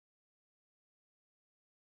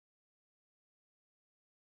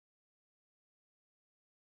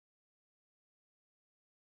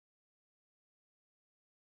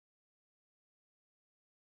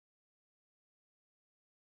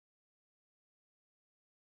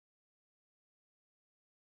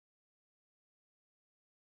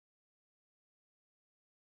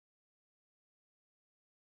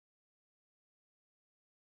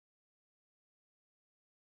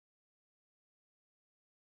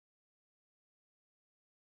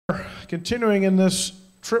Continuing in this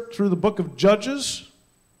trip through the book of Judges,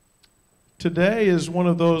 today is one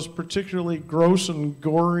of those particularly gross and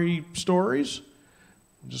gory stories.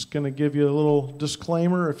 I'm just going to give you a little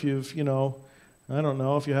disclaimer. If you've, I don't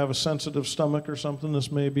know, if you have a sensitive stomach or something,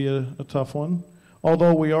 this may be a tough one.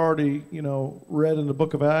 Although we already, read in the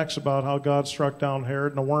book of Acts about how God struck down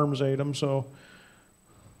Herod and the worms ate him, so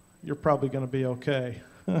you're probably going to be okay.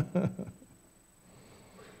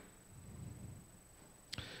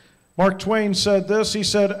 Mark Twain said this. He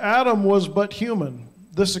said, "Adam was but human.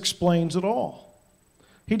 This explains it all.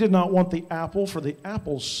 He did not want the apple for the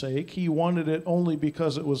apple's sake. He wanted it only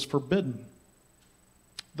because it was forbidden.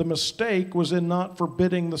 The mistake was in not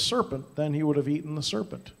forbidding the serpent. Then he would have eaten the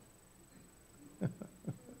serpent."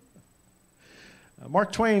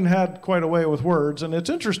 Mark Twain had quite a way with words, and it's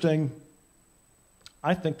interesting.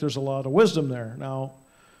 I think there's a lot of wisdom there. Now,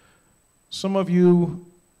 some of you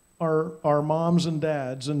are moms and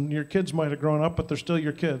dads, and your kids might have grown up, but they're still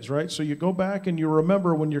your kids, right? So you go back and you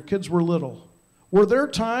remember when your kids were little. Were there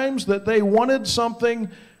times that they wanted something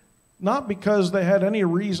not because they had any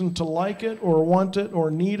reason to like it or want it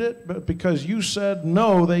or need it, but because you said,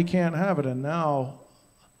 no, they can't have it, and now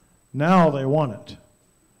they want it,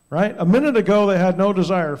 right? A minute ago they had no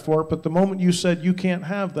desire for it, but the moment you said you can't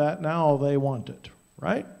have that, now they want it,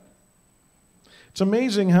 right? It's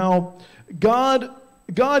amazing how God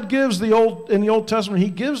gives in the Old Testament, he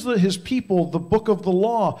gives his people the book of the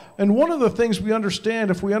law. And one of the things we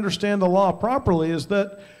understand, if we understand the law properly, is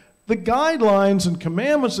that the guidelines and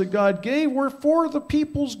commandments that God gave were for the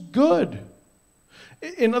people's good.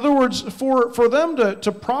 In other words, for them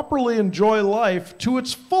to properly enjoy life to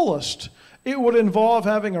its fullest, it would involve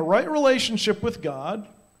having a right relationship with God,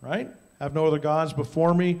 right? Have no other gods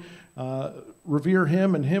before me. Revere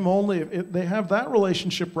him and him only. They have that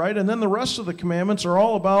relationship right. And then the rest of the commandments are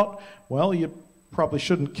all about, well, you probably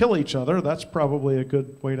shouldn't kill each other. That's probably a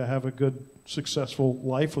good way to have a good, successful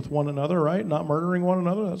life with one another, right? Not murdering one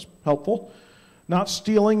another. That's helpful. Not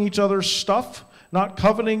stealing each other's stuff. Not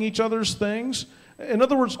coveting each other's things. In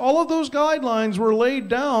other words, all of those guidelines were laid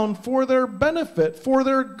down for their benefit, for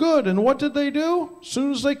their good. And what did they do? As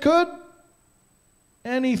soon as they could?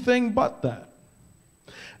 Anything but that.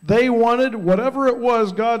 They wanted whatever it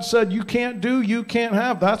was God said you can't do, you can't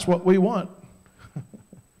have. That's what we want.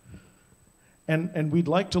 and we'd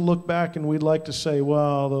like to look back and we'd like to say,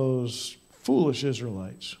 well, those foolish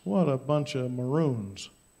Israelites, what a bunch of maroons.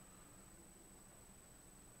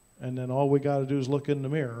 And then all we got to do is look in the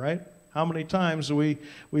mirror, right? How many times do we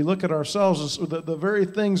look at ourselves as the very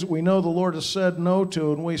things that we know the Lord has said no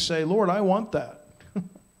to, and we say, Lord, I want that.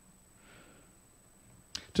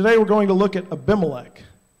 Today we're going to look at Abimelech.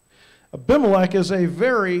 Abimelech is a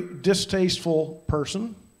very distasteful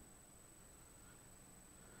person,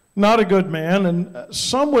 not a good man, and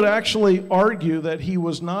some would actually argue that he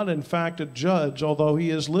was not in fact a judge, although he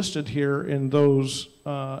is listed here in those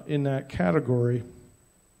in that category.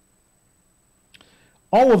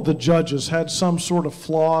 All of the judges had some sort of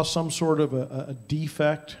flaw, some sort of a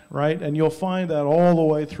defect, right? And you'll find that all the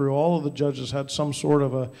way through. All of the judges had some sort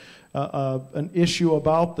of an issue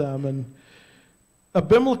about them, and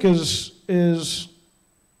Abimelech is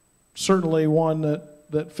certainly one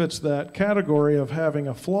that fits that category of having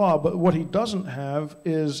a flaw, but what he doesn't have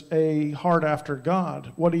is a heart after God.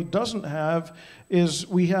 What he doesn't have is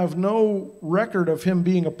we have no record of him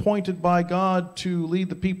being appointed by God to lead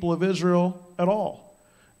the people of Israel at all.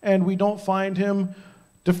 And we don't find him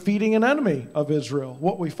defeating an enemy of Israel.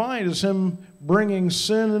 What we find is him bringing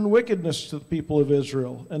sin and wickedness to the people of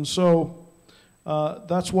Israel. And so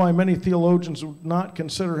that's why many theologians would not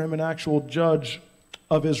consider him an actual judge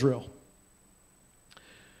of Israel.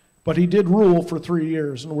 But he did rule for 3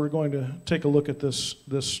 years, and we're going to take a look at this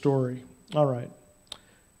story. All right.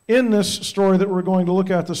 In this story that we're going to look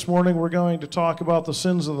at this morning, we're going to talk about the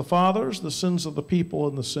sins of the fathers, the sins of the people,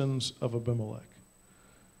 and the sins of Abimelech.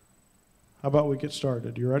 How about we get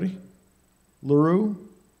started? You ready? LaRue,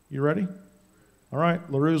 you ready? All right,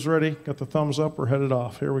 LaRue's ready. Got the thumbs up. We're headed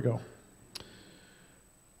off. Here we go.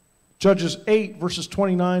 Judges 8, verses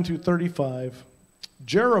 29 through 35.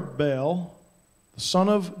 Jerubbaal, the son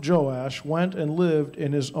of Joash, went and lived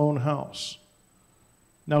in his own house.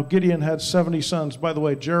 Now Gideon had 70 sons. By the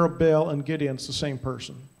way, Jerubbaal and Gideon's the same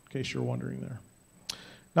person, in case you're wondering there.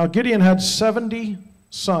 Now Gideon had 70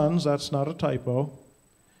 sons, that's not a typo,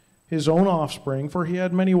 his own offspring, for he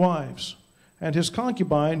had many wives. And his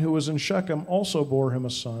concubine, who was in Shechem, also bore him a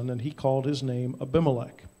son, and he called his name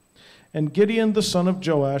Abimelech. And Gideon the son of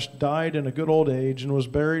Joash died in a good old age, and was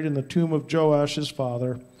buried in the tomb of Joash his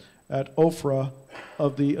father at Ophrah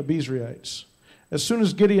of the Abiezrites. As soon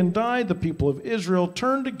as Gideon died, the people of Israel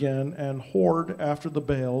turned again and whored after the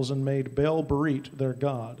Baals and made Baal-Berith their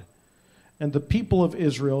god. And the people of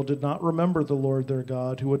Israel did not remember the Lord their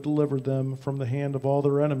God, who had delivered them from the hand of all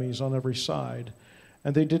their enemies on every side.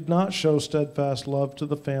 And they did not show steadfast love to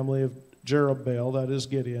the family of Jerubbaal, that is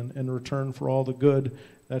Gideon, in return for all the good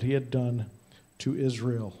that he had done to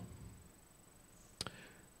Israel.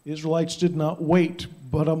 The Israelites did not wait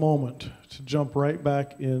but a moment to jump right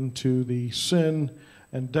back into the sin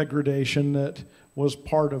and degradation that was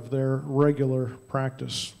part of their regular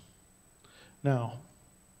practice. Now,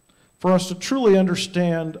 for us to truly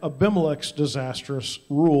understand Abimelech's disastrous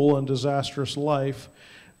rule and disastrous life,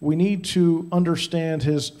 we need to understand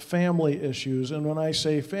his family issues. And when I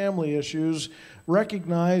say family issues,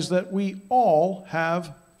 recognize that we all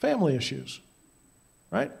have family issues,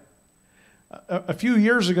 right? A few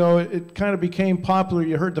years ago, it kind of became popular.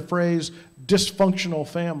 You heard the phrase dysfunctional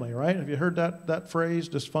family, right? Have you heard that phrase,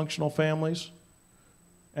 dysfunctional families?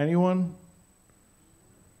 Anyone?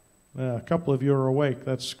 Yeah, a couple of you are awake.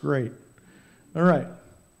 That's great. All right.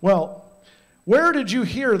 Well, where did you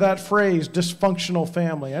hear that phrase, dysfunctional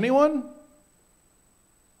family? Anyone?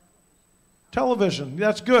 Television.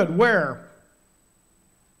 That's good. Where?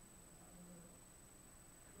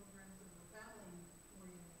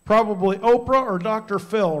 Probably Oprah or Dr.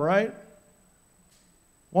 Phil, right?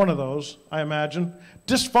 One of those, I imagine.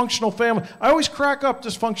 Dysfunctional family. I always crack up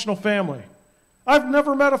dysfunctional family. I've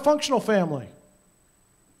never met a functional family.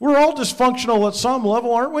 We're all dysfunctional at some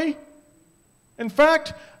level, aren't we? In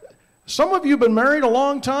fact, some of you have been married a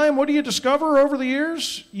long time. What do you discover over the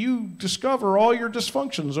years? You discover all your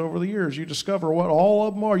dysfunctions over the years. You discover what all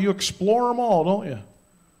of them are. You explore them all, don't you?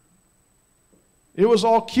 It was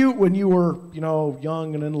all cute when you were,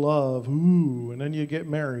 young and in love. Ooh, and then you get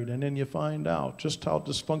married, and then you find out just how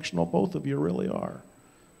dysfunctional both of you really are.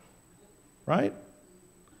 Right?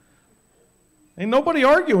 Ain't nobody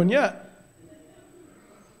arguing yet.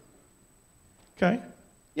 Okay?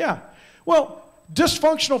 Yeah. Well,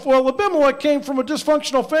 Abimelech came from a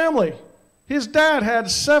dysfunctional family. His dad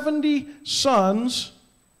had 70 sons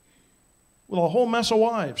with a whole mess of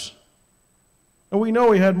wives. And we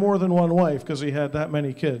know he had more than one wife because he had that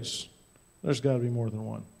many kids. There's got to be more than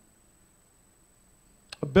one.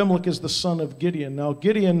 Abimelech is the son of Gideon. Now,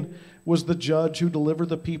 Gideon was the judge who delivered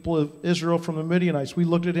the people of Israel from the Midianites. We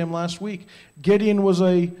looked at him last week. Gideon was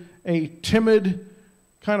a timid,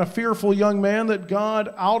 kind of fearful young man that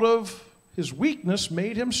God, out of his weakness,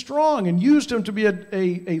 made him strong and used him to be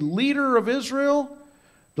a leader of Israel,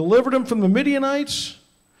 delivered him from the Midianites.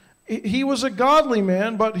 He was a godly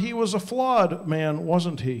man, but he was a flawed man,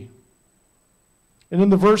 wasn't he? And in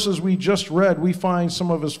the verses we just read, we find some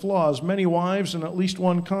of his flaws. Many wives and at least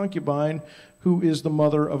one concubine who is the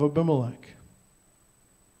mother of Abimelech.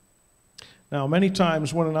 Now, many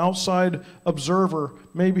times when an outside observer,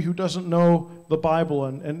 maybe who doesn't know the Bible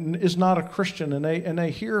and is not a Christian, and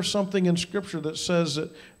they hear something in Scripture that says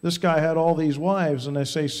that this guy had all these wives, and they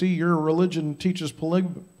say, see, your religion teaches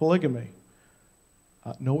polygamy.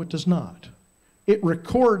 No, it does not. It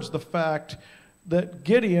records the fact that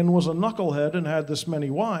Gideon was a knucklehead and had this many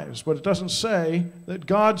wives, but it doesn't say that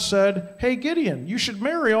God said, hey, Gideon, you should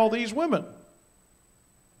marry all these women.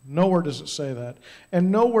 Nowhere does it say that.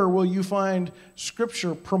 And nowhere will you find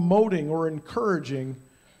Scripture promoting or encouraging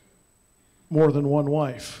more than one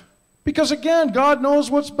wife. Because again, God knows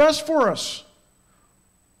what's best for us.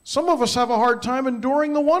 Some of us have a hard time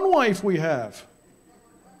enduring the one wife we have.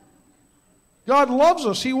 God loves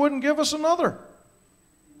us. He wouldn't give us another.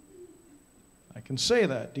 I can say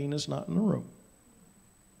that. Dina's not in the room.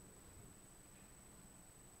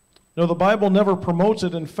 No, the Bible never promotes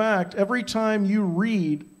it. In fact, every time you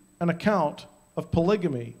read an account of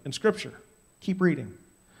polygamy in Scripture, keep reading.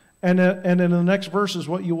 And in the next verses,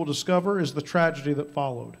 what you will discover is the tragedy that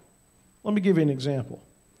followed. Let me give you an example.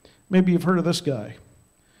 Maybe you've heard of this guy.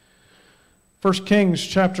 1 Kings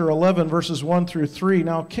chapter 11, verses 1 through 3.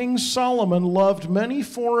 Now, King Solomon loved many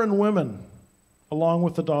foreign women, along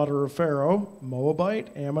with the daughter of Pharaoh,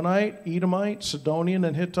 Moabite, Ammonite, Edomite, Sidonian,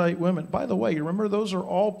 and Hittite women. By the way, you remember those are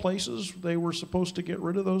all places they were supposed to get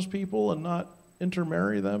rid of those people and not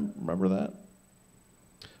intermarry them? Remember that?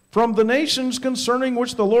 From the nations concerning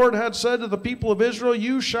which the Lord had said to the people of Israel,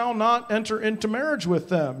 you shall not enter into marriage with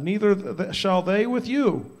them, neither shall they with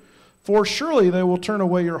you. For surely they will turn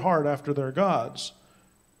away your heart after their gods.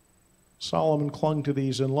 Solomon clung to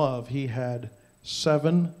these in love. He had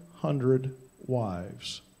 700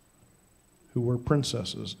 wives who were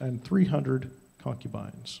princesses and 300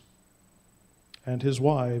 concubines. And his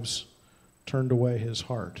wives turned away his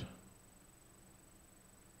heart.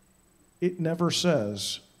 It never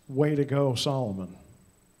says way to go, Solomon,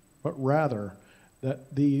 but rather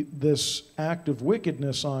that this act of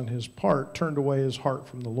wickedness on his part turned away his heart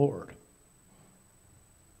from the Lord.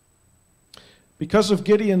 Because of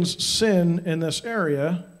Gideon's sin in this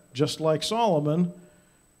area, just like Solomon,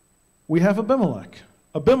 we have Abimelech.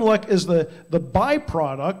 Abimelech is the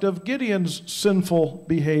byproduct of Gideon's sinful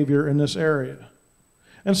behavior in this area.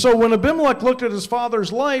 And so when Abimelech looked at his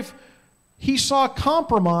father's life, he saw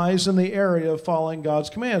compromise in the area of following God's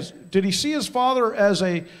commands. Did he see his father as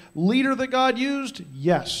a leader that God used?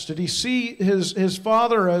 Yes. Did he see his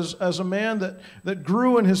father as a man that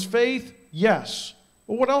grew in his faith? Yes.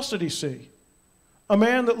 But what else did he see? A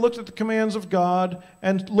man that looked at the commands of God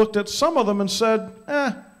and looked at some of them and said,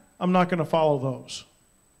 I'm not going to follow those.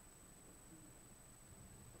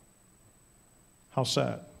 How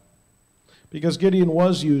sad. Because Gideon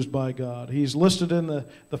was used by God. He's listed in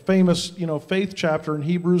the famous faith chapter in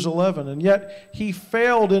Hebrews 11, and yet he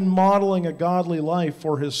failed in modeling a godly life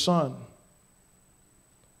for his son.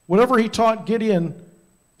 Whatever Gideon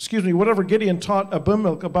taught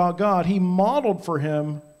Abimelech about God, he modeled for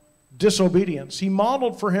him disobedience. He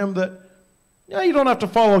modeled for him that, you don't have to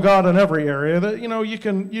follow God in every area. That you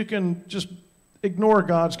can just ignore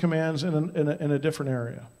God's commands in a different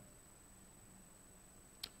area.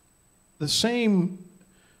 The same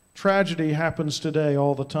tragedy happens today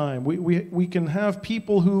all the time. We can have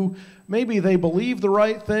people who maybe they believe the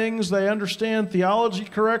right things, they understand theology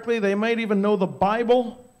correctly, they might even know the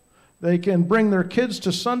Bible, they can bring their kids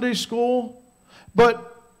to Sunday school, but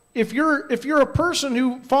if you're a person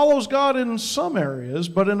who follows God in some areas,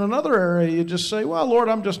 but in another area you just say, well, Lord,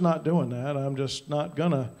 I'm just not doing that. I'm just not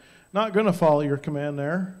gonna follow your command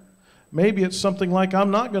there. Maybe it's something like,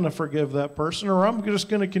 I'm not going to forgive that person, or I'm just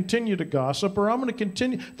going to continue to gossip, or I'm going to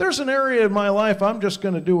continue. There's an area in my life I'm just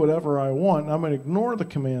going to do whatever I want. I'm going to ignore the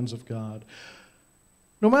commands of God.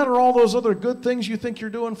 No matter all those other good things you think you're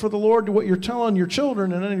doing for the Lord, what you're telling your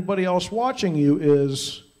children and anybody else watching you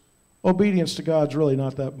is, obedience to God's really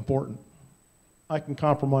not that important. I can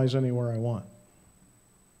compromise anywhere I want.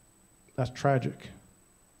 That's tragic.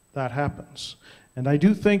 That happens. And I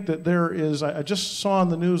do think that there is, I just saw in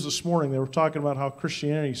the news this morning, they were talking about how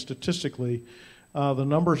Christianity, statistically, the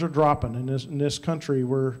numbers are dropping in this country.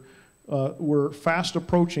 We're fast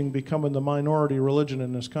approaching becoming the minority religion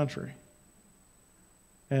in this country.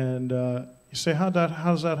 And you say, how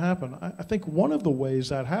does that happen? I think one of the ways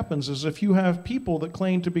that happens is if you have people that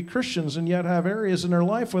claim to be Christians and yet have areas in their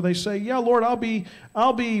life where they say, yeah, Lord, I'll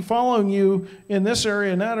be following you in this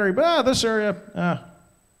area and that area, but this area,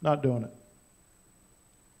 not doing it.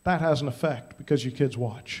 That has an effect because your kids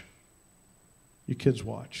watch. Your kids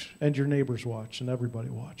watch, and your neighbors watch, and everybody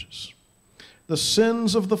watches. The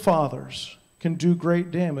sins of the fathers can do great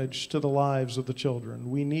damage to the lives of the children.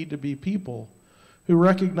 We need to be people who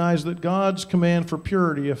recognize that God's command for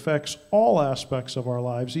purity affects all aspects of our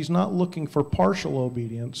lives. He's not looking for partial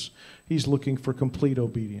obedience. He's looking for complete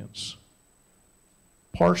obedience.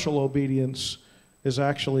 Partial obedience is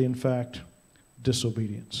actually, in fact,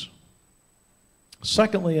 disobedience.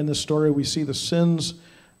 Secondly, in this story, we see the sins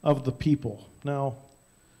of the people. Now,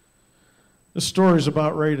 this story is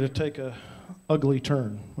about ready to take an ugly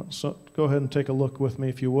turn. So go ahead and take a look with me,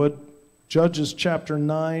 if you would. Judges chapter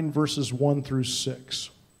 9, verses 1 through 6.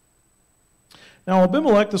 Now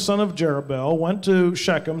Abimelech, the son of Jerubbaal, went to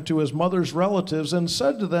Shechem to his mother's relatives and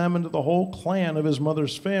said to them and to the whole clan of his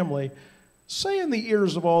mother's family, say in the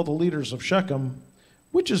ears of all the leaders of Shechem,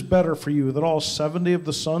 which is better for you, that all 70 of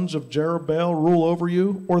the sons of Jerubbaal rule over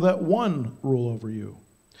you, or that one rule over you?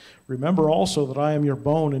 Remember also that I am your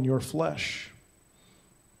bone and your flesh.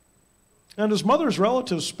 And his mother's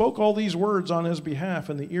relatives spoke all these words on his behalf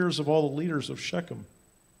in the ears of all the leaders of Shechem.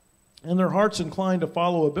 And their hearts inclined to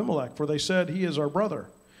follow Abimelech, for they said, he is our brother.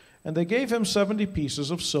 And they gave him 70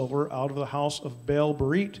 pieces of silver out of the house of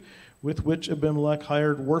Baal-Berit, with which Abimelech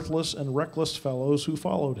hired worthless and reckless fellows who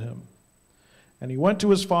followed him. And he went to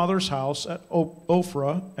his father's house at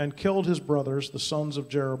Ophrah and killed his brothers, the sons of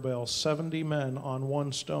Jerubbaal, 70 men on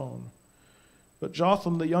one stone. But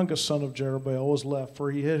Jotham, the youngest son of Jerubbaal, was left, for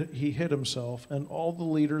he hid himself. And all the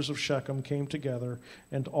leaders of Shechem came together,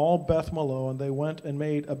 and all Beth Millo, and they went and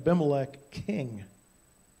made Abimelech king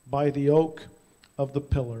by the oak of the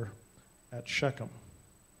pillar at Shechem.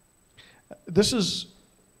 This is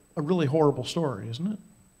a really horrible story, isn't it?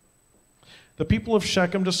 The people of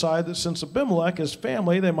Shechem decide that since Abimelech is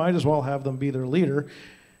family, they might as well have them be their leader.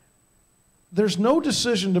 There's no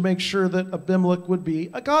decision to make sure that Abimelech would be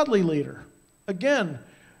a godly leader. Again,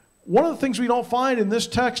 one of the things we don't find in this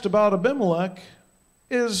text about Abimelech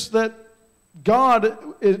is that God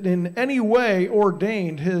in any way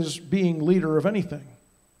ordained his being leader of anything.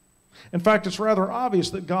 In fact, it's rather obvious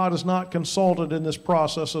that God is not consulted in this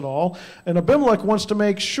process at all. And Abimelech wants to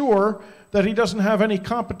make sure that he doesn't have any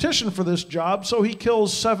competition for this job, so he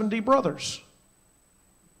kills 70 brothers.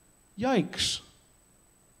 Yikes.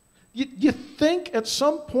 You think at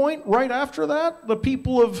some point right after that, the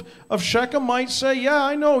people of Shechem might say, yeah,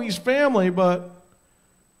 I know he's family, but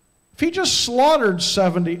if he just slaughtered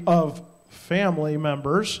 70 of family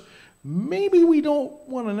members, maybe we don't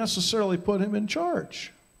want to necessarily put him in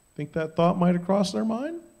charge. Think that thought might have crossed their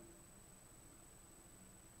mind?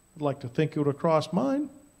 I'd like to think it would have crossed mine.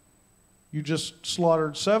 You just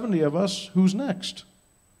slaughtered 70 of us. Who's next?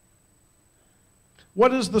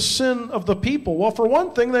 What is the sin of the people? Well, for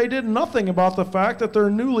one thing, they did nothing about the fact that their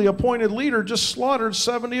newly appointed leader just slaughtered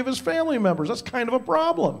 70 of his family members. That's kind of a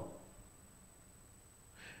problem.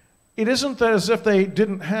 It isn't as if they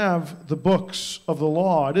didn't have the books of the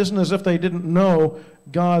law. It isn't as if they didn't know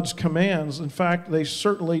God's commands. In fact, they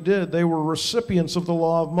certainly did. They were recipients of the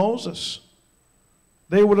law of Moses.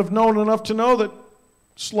 They would have known enough to know that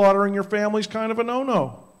slaughtering your family is kind of a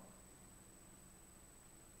no-no.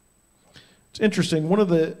 It's interesting. One of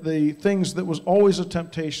the things that was always a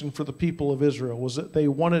temptation for the people of Israel was that they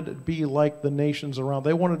wanted to be like the nations around.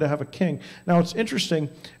 They wanted to have a king. Now, it's interesting.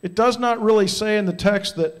 It does not really say in the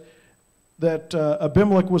text that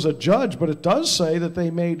Abimelech was a judge, but it does say that they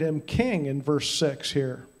made him king in verse 6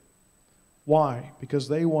 here. Why? Because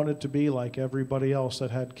they wanted to be like everybody else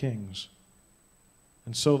that had kings.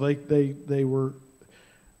 And so they were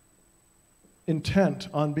intent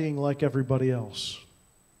on being like everybody else.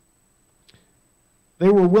 They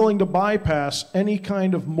were willing to bypass any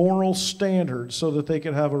kind of moral standard so that they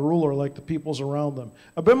could have a ruler like the peoples around them.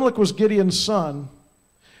 Abimelech was Gideon's son,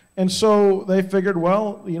 and so they figured,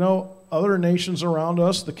 well, you know, other nations around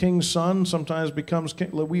us, the king's son sometimes becomes king.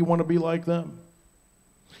 We want to be like them.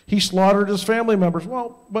 He slaughtered his family members.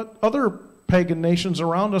 Well, but other pagan nations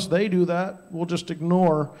around us, they do that. We'll just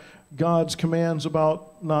ignore God's commands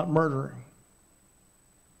about not murdering.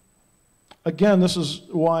 Again, this is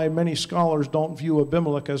why many scholars don't view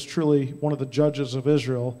Abimelech as truly one of the judges of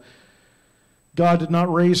Israel. God did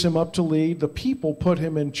not raise him up to lead. The people put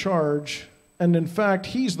him in charge. And in fact,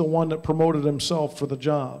 he's the one that promoted himself for the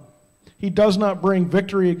job. He does not bring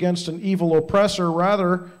victory against an evil oppressor.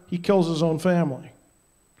 Rather, he kills his own family.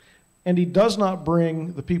 And he does not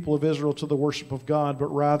bring the people of Israel to the worship of God, but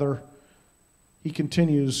rather he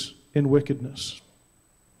continues in wickedness.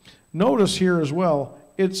 Notice here as well,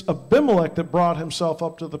 it's Abimelech that brought himself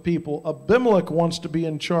up to the people. Abimelech wants to be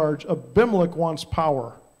in charge. Abimelech wants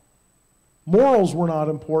power. Morals were not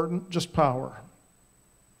important, just power.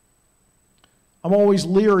 I'm always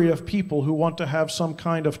leery of people who want to have some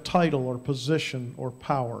kind of title or position or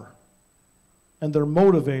power, and they're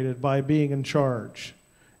motivated by being in charge.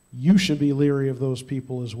 You should be leery of those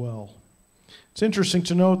people as well. It's interesting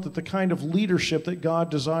to note that the kind of leadership that God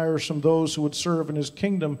desires from those who would serve in his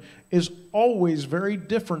kingdom is always very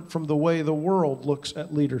different from the way the world looks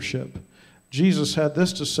at leadership. Jesus had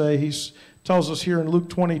this to say. He tells us here in Luke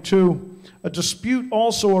 22, a dispute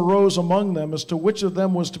also arose among them as to which of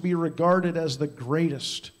them was to be regarded as the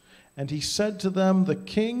greatest. And he said to them, the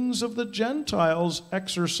kings of the Gentiles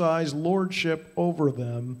exercise lordship over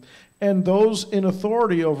them, and those in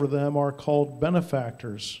authority over them are called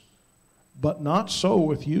benefactors. But not so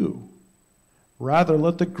with you. Rather,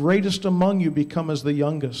 let the greatest among you become as the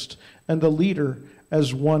youngest, and the leader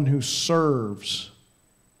as one who serves.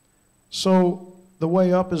 So the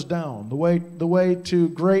way up is down. The way to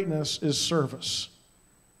greatness is service.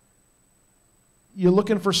 You're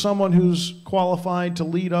looking for someone who's qualified to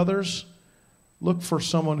lead others? Look for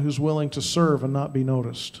someone who's willing to serve and not be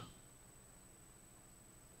noticed.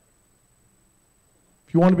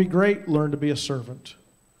 If you want to be great, learn to be a servant.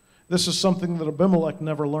 This is something that Abimelech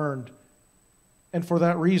never learned. And for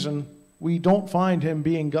that reason, we don't find him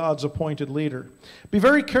being God's appointed leader. Be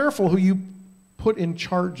very careful who you put in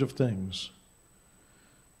charge of things.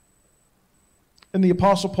 In the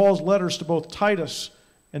Apostle Paul's letters to both Titus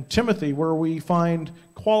and Timothy, where we find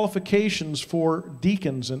qualifications for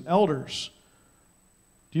deacons and elders,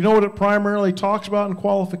 do you know what it primarily talks about in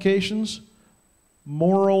qualifications?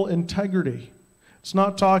 Moral integrity. It's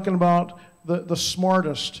not talking about the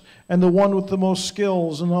smartest and the one with the most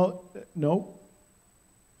skills. And all. No.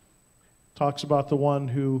 Talks about the one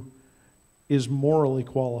who is morally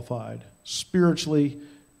qualified, spiritually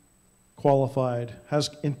qualified, has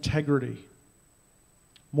integrity,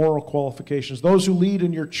 moral qualifications. Those who lead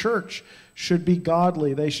in your church should be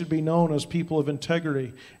godly. They should be known as people of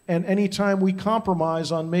integrity. And anytime we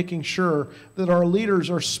compromise on making sure that our leaders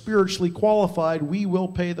are spiritually qualified, we will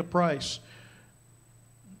pay the price.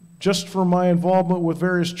 Just from my involvement with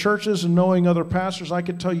various churches and knowing other pastors, I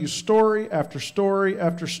could tell you story after story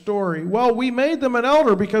after story. Well, we made them an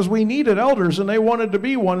elder because we needed elders and they wanted to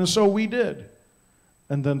be one, and so we did.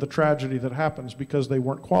 And then the tragedy that happens because they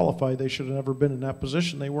weren't qualified. They should have never been in that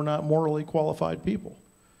position. They were not morally qualified people.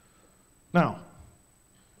 Now,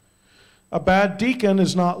 a bad deacon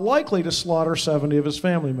is not likely to slaughter 70 of his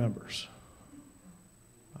family members.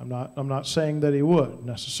 I'm not saying that he would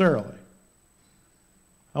necessarily.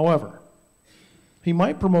 However, he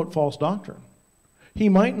might promote false doctrine. He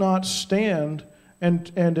might not stand and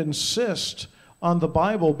insist on the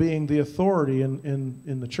Bible being the authority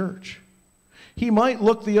in the church. He might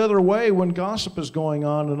look the other way when gossip is going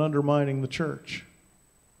on and undermining the church.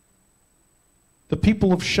 The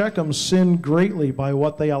people of Shechem sinned greatly by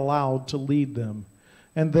what they allowed to lead them.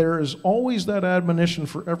 And there is always that admonition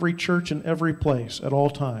for every church in every place at all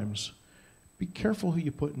times. Be careful who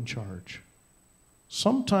you put in charge.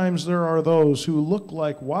 Sometimes there are those who look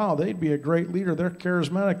like, wow, they'd be a great leader. They're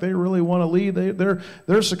charismatic. They really want to lead.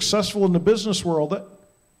 They're successful in the business world.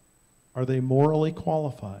 Are they morally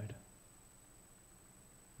qualified?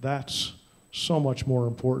 That's so much more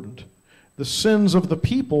important. The sins of the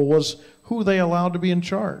people was who they allowed to be in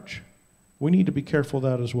charge. We need to be careful of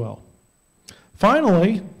that as well.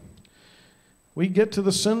 Finally, we get to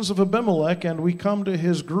the sins of Abimelech and we come to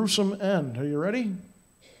his gruesome end. Are you ready?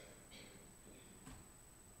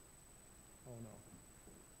 Oh no.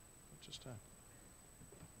 What just happened?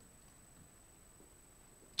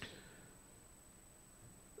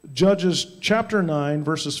 Judges chapter 9,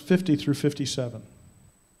 verses 50 through 57.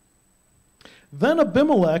 Then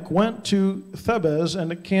Abimelech went to Thebez and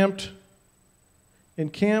encamped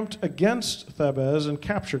against Thebez and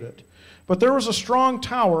captured it. But there was a strong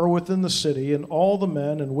tower within the city, and all the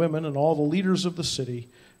men and women and all the leaders of the city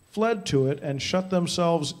fled to it and shut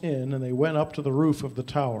themselves in, and they went up to the roof of the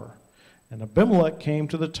tower. And Abimelech came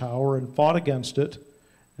to the tower and fought against it,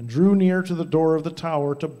 and drew near to the door of the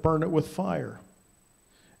tower to burn it with fire.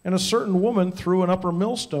 And a certain woman threw an upper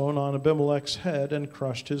millstone on Abimelech's head and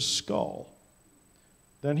crushed his skull.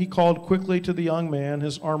 Then he called quickly to the young man,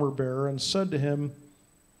 his armor-bearer, and said to him,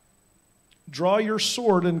 "Draw your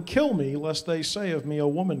sword and kill me, lest they say of me, a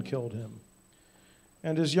woman killed him."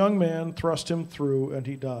 And his young man thrust him through, and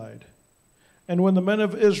he died. And when the men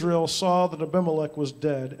of Israel saw that Abimelech was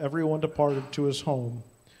dead, everyone departed to his home.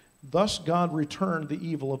 Thus God returned the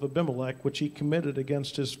evil of Abimelech, which he committed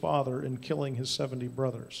against his father in killing his 70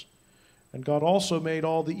 brothers. And God also made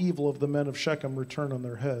all the evil of the men of Shechem return on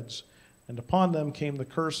their heads. And upon them came the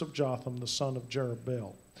curse of Jotham, the son of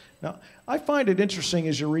Jerubbaal. Now, I find it interesting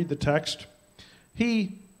as you read the text.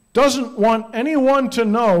 He doesn't want anyone to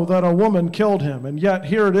know that a woman killed him. And yet,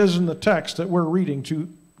 here it is in the text that we're reading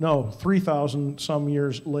 3,000 some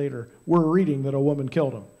years later. We're reading that a woman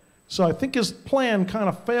killed him. So I think his plan kind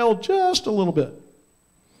of failed just a little bit.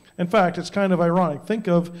 In fact, it's kind of ironic. Think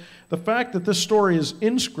of the fact that this story is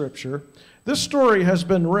in Scripture. This story has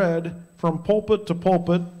been read from pulpit to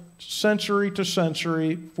pulpit, century to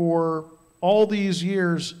century, for all these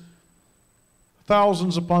years.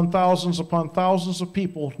 Thousands upon thousands upon thousands of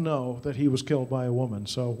people know that he was killed by a woman.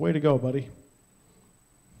 So way to go, buddy.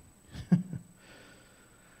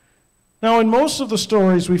 Now, in most of the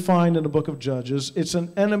stories we find in the book of Judges, it's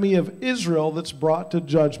an enemy of Israel that's brought to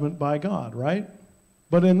judgment by God, right?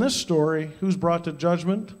 But in this story, who's brought to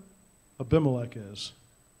judgment? Abimelech is.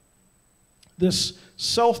 This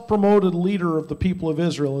self-promoted leader of the people of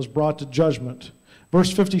Israel is brought to judgment.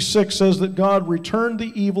 Verse 56 says that God returned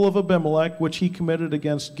the evil of Abimelech, which he committed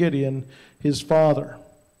against Gideon, his father.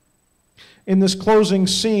 In this closing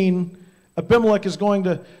scene, Abimelech is going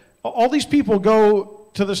to, all these people go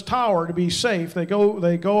to this tower to be safe. They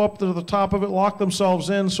go up to the top of it, lock themselves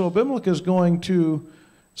in, so Abimelech is going to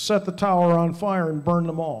set the tower on fire and burn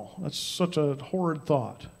them all. That's such a horrid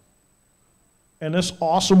thought. And this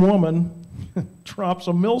awesome woman drops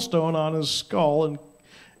a millstone on his skull,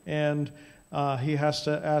 and he has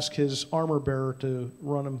to ask his armor-bearer to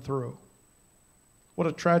run him through. What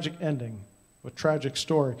a tragic ending, a tragic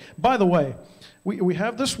story. By the way, we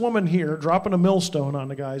have this woman here dropping a millstone on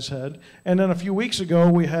the guy's head, and then a few weeks ago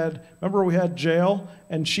we had Jael,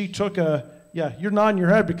 and she took you're nodding your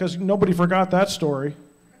head because nobody forgot that story,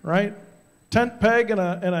 right? Tent peg and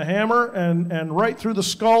a hammer and right through the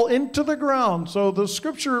skull into the ground. So the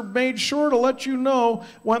scripture made sure to let you know,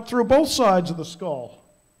 went through both sides of the skull.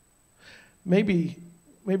 Maybe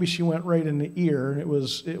she went right in the ear and it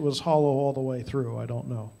was hollow all the way through. I don't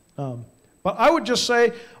know. But I would just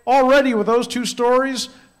say already with those two stories,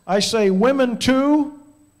 I say women 2,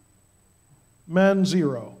 men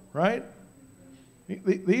 0, right?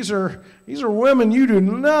 These are women you do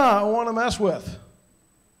not want to mess with.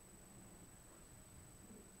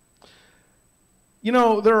 You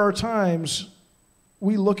know, there are times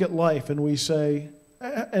we look at life and we say,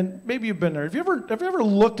 and maybe you've been there. Have you ever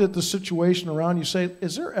looked at the situation around you, say,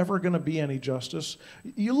 is there ever going to be any justice?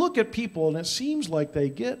 You look at people and it seems like they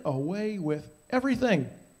get away with everything,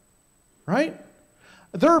 right?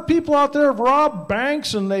 There are people out there who've robbed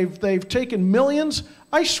banks and they've taken millions.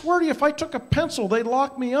 I swear to you, if I took a pencil, they'd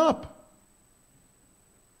lock me up.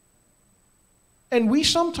 And we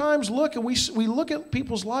sometimes look and we look at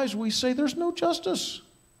people's lives and we say, there's no justice.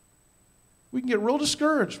 We can get real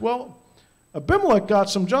discouraged. Well, Abimelech got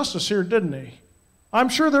some justice here, didn't he? I'm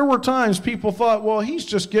sure there were times people thought, well, he's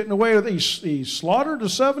just getting away with it. He slaughtered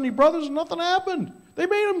his 70 brothers and nothing happened. They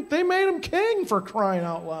made him king, for crying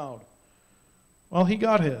out loud. Well, he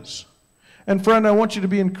got his. And friend, I want you to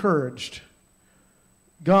be encouraged.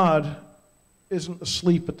 God isn't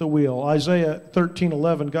asleep at the wheel. Isaiah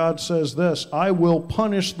 13:11, God says this, I will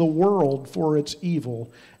punish the world for its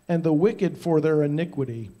evil and the wicked for their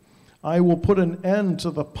iniquity. I will put an end to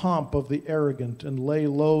the pomp of the arrogant and lay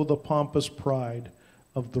low the pompous pride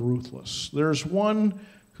of the ruthless. There's one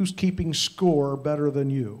who's keeping score better than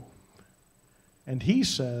you. And he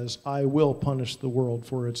says, I will punish the world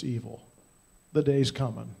for its evil. The day's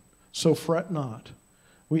coming. So fret not.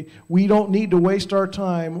 We don't need to waste our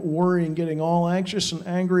time worrying, getting all anxious and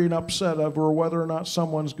angry and upset over whether or not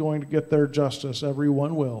someone's going to get their justice.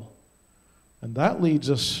 Everyone will. And that leads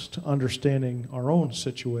us to understanding our own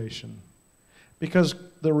situation. Because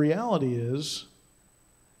the reality is,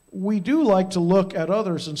 we do like to look at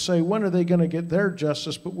others and say, when are they going to get their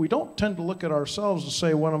justice? But we don't tend to look at ourselves and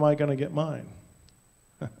say, when am I going to get mine?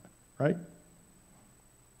 Right?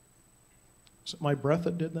 Is it my breath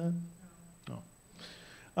that did that?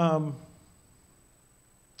 No.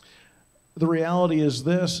 The reality is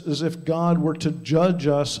this, is if God were to judge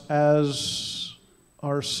us as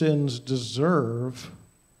our sins deserve,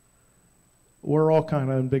 we're all kind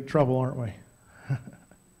of in big trouble, aren't we?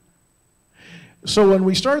 So when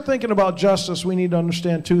we start thinking about justice, we need to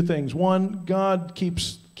understand two things. One, God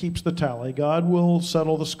keeps the tally. God will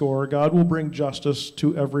settle the score. God will bring justice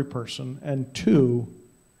to every person. And two,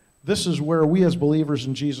 this is where we as believers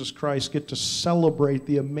in Jesus Christ get to celebrate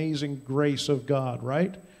the amazing grace of God,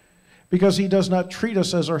 right? Because he does not treat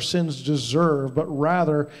us as our sins deserve, but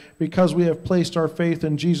rather because we have placed our faith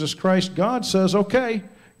in Jesus Christ, God says, okay,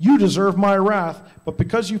 you deserve my wrath, but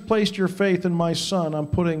because you've placed your faith in my Son, I'm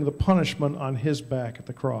putting the punishment on his back at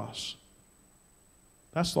the cross.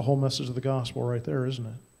 That's the whole message of the gospel right there, isn't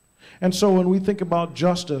it? And so when we think about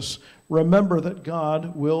justice, remember that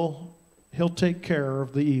God he'll take care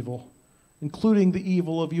of the evil, including the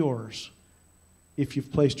evil of yours. If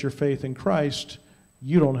you've placed your faith in Christ,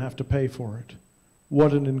 you don't have to pay for it.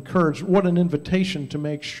 What an invitation to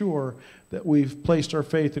make sure that we've placed our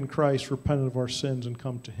faith in Christ, repented of our sins, and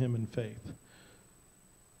come to him in faith.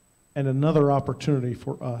 And another opportunity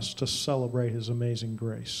for us to celebrate his amazing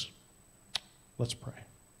grace. Let's pray.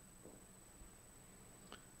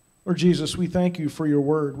 Lord Jesus, we thank you for your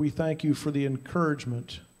word. We thank you for the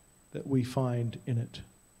encouragement that we find in it.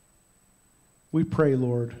 We pray,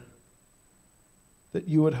 Lord, that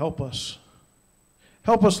you would help us.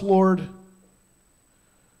 Help us, Lord,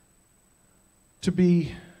 to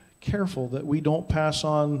be careful that we don't pass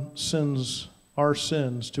on our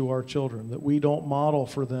sins to our children, that we don't model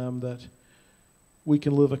for them that we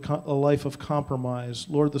can live a life of compromise.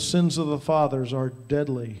 Lord, the sins of the fathers are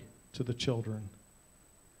deadly to the children.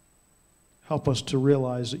 Help us to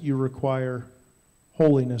realize that you require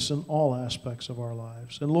holiness in all aspects of our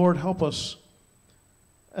lives. And Lord, help us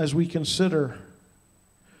as we consider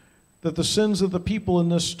that the sins of the people in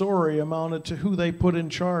this story amounted to who they put in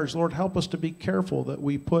charge. Lord, help us to be careful that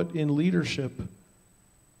we put in leadership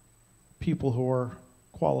people who are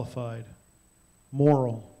qualified,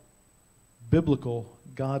 moral, biblical,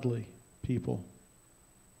 godly people.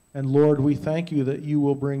 And Lord, we thank you that you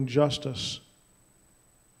will bring justice.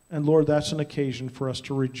 And Lord, that's an occasion for us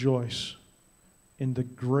to rejoice in the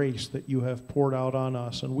grace that you have poured out on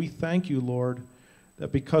us. And we thank you, Lord,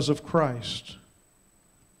 that because of Christ,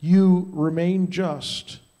 you remain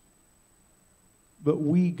just, but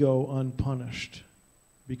we go unpunished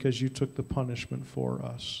because you took the punishment for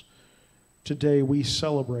us. Today we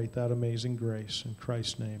celebrate that amazing grace. In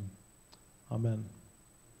Christ's name, amen.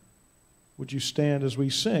 Would you stand as we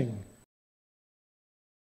sing?